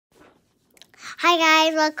Hi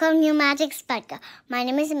guys, welcome to Magic Sparkle. My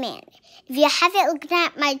name is Amanda. If you haven't looked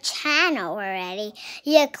at my channel already,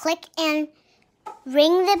 you click and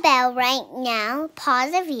ring the bell right now,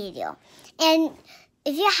 pause the video. And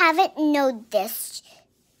if you haven't know this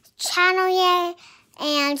channel yet,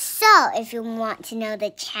 and so if you want to know the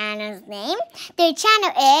channel's name, the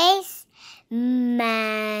channel is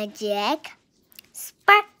Magic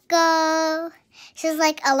Sparkle. So it's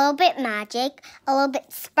like a little bit magic, a little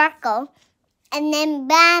bit sparkle. And then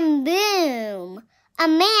bam, boom,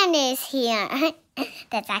 Amanda is here.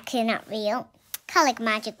 That's actually not real. Kind of like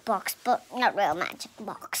magic box, but not real magic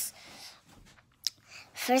box.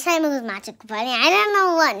 First time it was Magic Bunny. I don't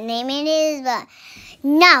know what name it is, but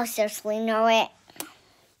now seriously know it.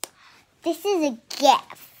 This is a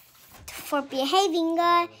gift for behaving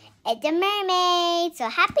good at the mermaid. So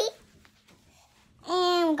happy.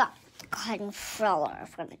 And we got controller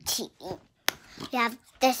for the TV. We have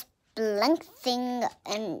this blank thing,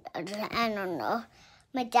 and I don't know.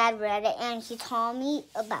 My dad read it and he told me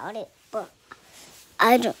about it, but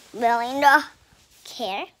I don't really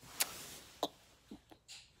care.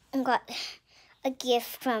 I got a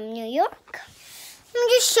gift from New York. Let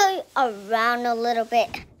me just show you around a little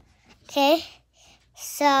bit. Okay,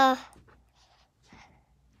 so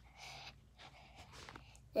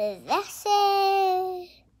that's it.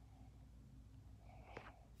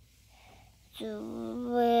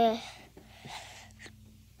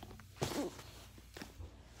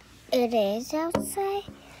 It is outside.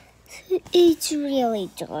 It's really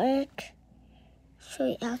dark. Show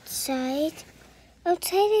you outside.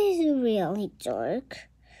 Outside is really dark.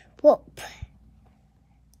 Whoop.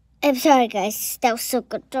 I'm sorry, guys. That was so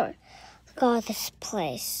good dark. Look at all this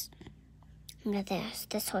place. Look at this.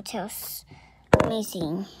 This hotel's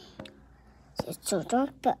amazing. It's so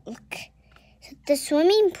dark, but look. So the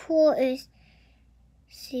swimming pool is.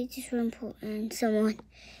 See the swimming pool and someone.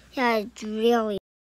 Yeah, it's really.